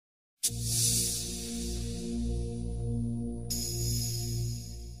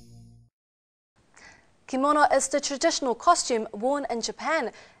Kimono is the traditional costume worn in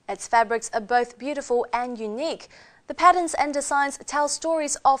Japan. Its fabrics are both beautiful and unique. The patterns and designs tell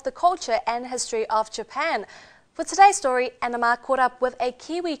stories of the culture and history of Japan. For today's story, Anima caught up with a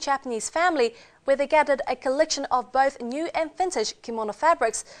Kiwi Japanese family where they gathered a collection of both new and vintage kimono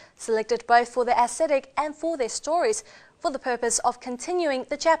fabrics, selected both for their aesthetic and for their stories, for the purpose of continuing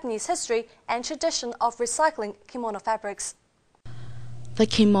the Japanese history and tradition of recycling kimono fabrics. The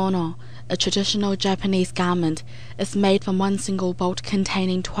kimono, a traditional Japanese garment, is made from one single bolt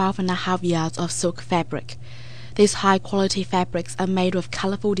containing 12.5 yards of silk fabric. These high-quality fabrics are made with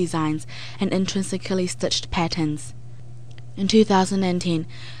colorful designs and intrinsically stitched patterns. In 2010,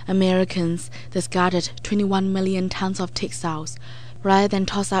 Americans discarded 21 million tons of textiles. Rather than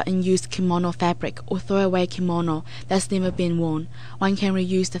toss out unused kimono fabric or throw away kimono that's never been worn, one can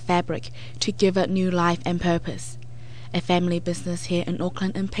reuse the fabric to give it new life and purpose. A family business here in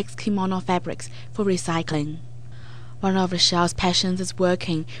Auckland unpicks kimono fabrics for recycling. One of Rochelle's passions is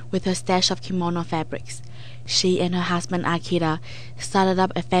working with her stash of kimono fabrics. She and her husband Akira started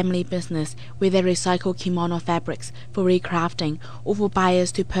up a family business where they recycle kimono fabrics for recrafting or for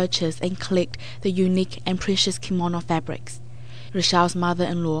buyers to purchase and collect the unique and precious kimono fabrics. Rochelle's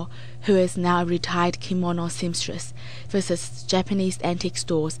mother-in-law, who is now a retired kimono seamstress, visits Japanese antique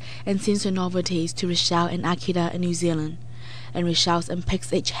stores and sends her novelties to Rochelle and Akira in New Zealand, and Rochelle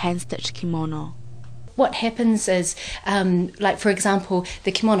unpicks each hand-stitched kimono. What happens is, like for example,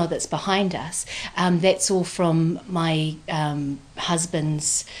 the kimono that's behind us, that's all from my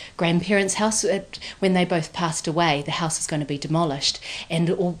husband's grandparents' house. When they both passed away, the house was going to be demolished, and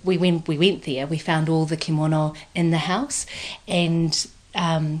we went there, we found all the kimono in the house, and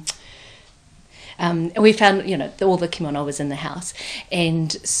we found, all the kimono was in the house,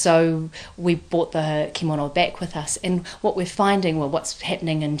 and so we brought the kimono back with us. And what we're finding, what's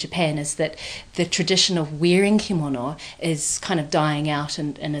happening in Japan is that the tradition of wearing kimono is kind of dying out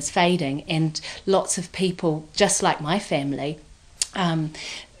and is fading, and lots of people, just like my family,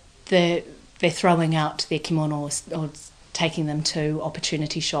 they're throwing out their kimonos or taking them to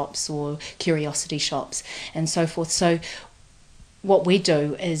opportunity shops or curiosity shops and so forth. So what we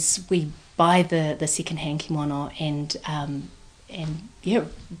do is we buy the second-hand kimono and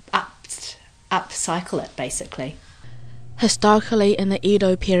upcycle it basically. Historically, in the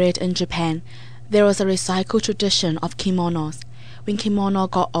Edo period in Japan, there was a recycled tradition of kimonos. When kimono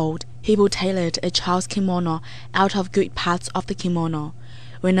got old, people tailored a child's kimono out of good parts of the kimono.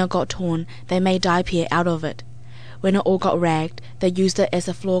 When it got torn, they made dye out of it. When it all got ragged, they used it as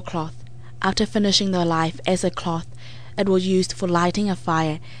a floor cloth. After finishing their life as a cloth, it was used for lighting a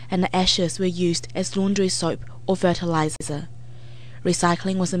fire, and the ashes were used as laundry soap or fertilizer.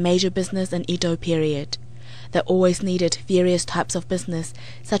 Recycling was a major business in Edo period. They always needed various types of business,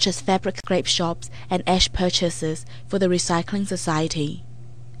 such as fabric scrape shops and ash purchasers for the recycling society.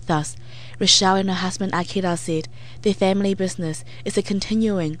 Thus, Rochelle and her husband Akira said their family business is a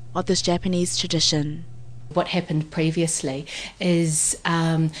continuing of this Japanese tradition. What happened previously is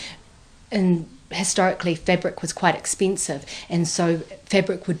historically fabric was quite expensive, and so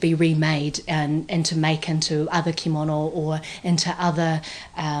fabric would be remade and to make into other kimono or into other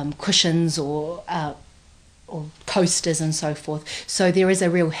cushions or coasters and so forth. So there is a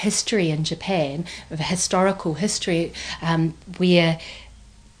real history in Japan, of a historical history, where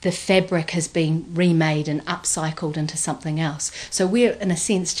the fabric has been remade and upcycled into something else. So we're in a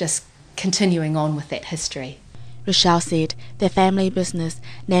sense just continuing on with that history. Rochelle said their family business,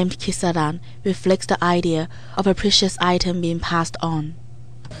 named Kesaran, reflects the idea of a precious item being passed on.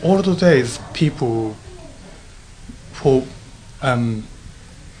 All the days,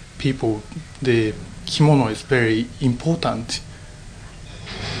 the kimono is very important.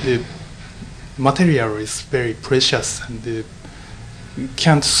 The material is very precious, and you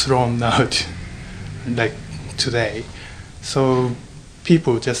can't throw it out like today. So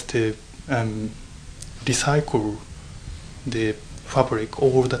people just recycle the fabric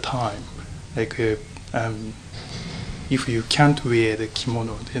all the time. Like if you can't wear the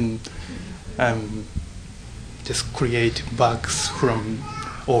kimono, then just create bags from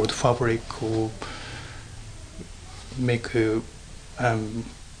old fabric or make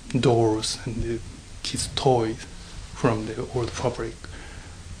doors and kids' toys from the old fabric.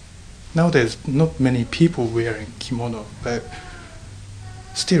 Nowadays, not many people wearing kimono, but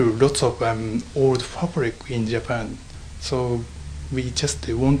still lots of old fabric in Japan. So we just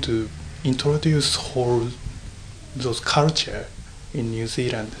want to introduce those culture in New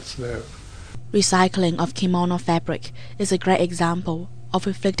Zealand as well. Recycling of kimono fabric is a great example of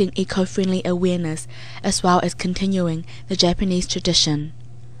reflecting eco-friendly awareness as well as continuing the Japanese tradition.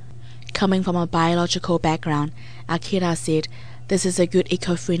 Coming from a biological background, Akira said, "This is a good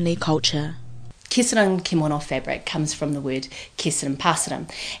eco-friendly culture." Kesaran Kimono Fabric comes from the word Kesaran Pasaram,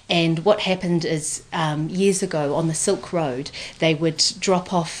 and what happened is years ago on the Silk Road they would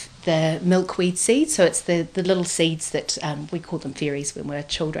drop off the milkweed seeds, so it's the little seeds that we call them fairies when we're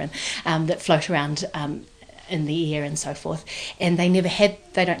children, that float around in the air and so forth, and they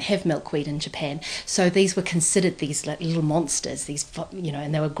don't have milkweed in Japan, so these were considered these little monsters,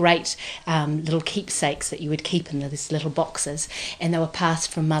 and they were great little keepsakes that you would keep in these little boxes, and they were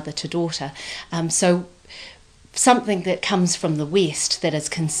passed from mother to daughter. So something that comes from the West that is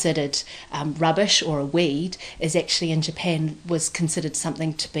considered rubbish or a weed is actually in Japan was considered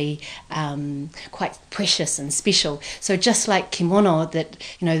something to be quite precious and special. So just like kimono, that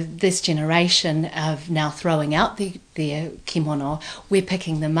this generation of now throwing out their kimono, we're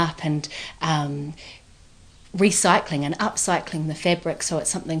picking them up and recycling and upcycling the fabric so it's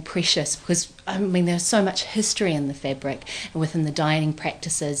something precious, because there's so much history in the fabric and within the dyeing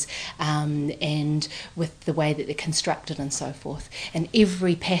practices and with the way that they're constructed and so forth, and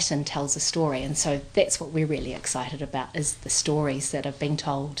every pattern tells a story, and so that's what we're really excited about, is the stories that are being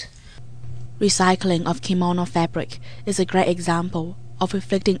told. Recycling of kimono fabric is a great example of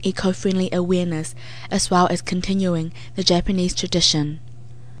reflecting eco-friendly awareness as well as continuing the Japanese tradition.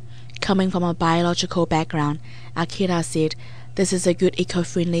 Coming from a biological background, Akira said, "This is a good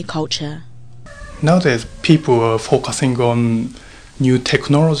eco-friendly culture." Nowadays, people are focusing on new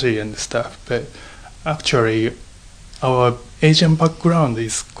technology and stuff, but actually, our Asian background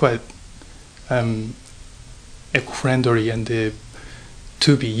is quite eco-friendly and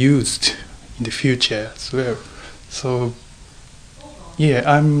to be used in the future as well. So, yeah,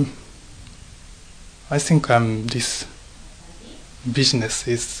 I think this business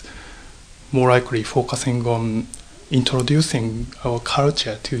is more likely focusing on introducing our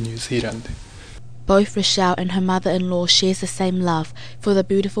culture to New Zealand. Both Rochelle and her mother-in-law shares the same love for the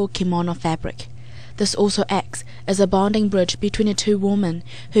beautiful kimono fabric. This also acts as a bonding bridge between the two women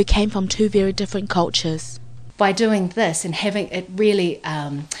who came from two very different cultures. By doing this and having it really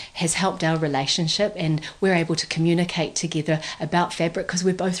has helped our relationship, and we're able to communicate together about fabric because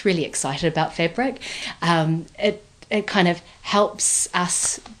we're both really excited about fabric. It kind of helps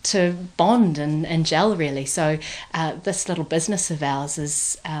us to bond and gel, really. So this little business of ours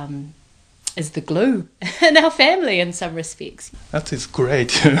is the glue in our family in some respects. That is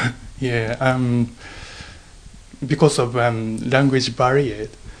great. Yeah, because of language barrier,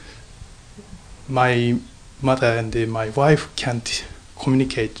 my mother and my wife can't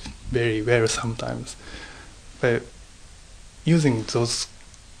communicate very well sometimes. But using those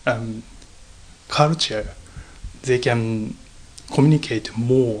culture, they can communicate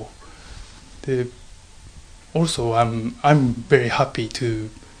more. Also, I'm very happy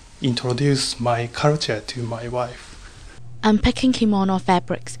to introduce my culture to my wife. Unpicking kimono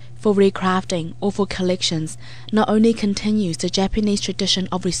fabrics for recrafting or for collections not only continues the Japanese tradition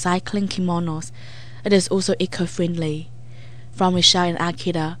of recycling kimonos, it is also eco-friendly. From Rochelle and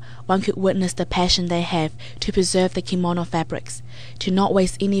Akira, one could witness the passion they have to preserve the kimono fabrics, to not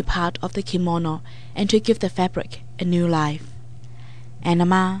waste any part of the kimono, and to give the fabric a new life.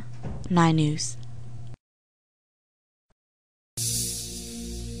 Anima, 9 News.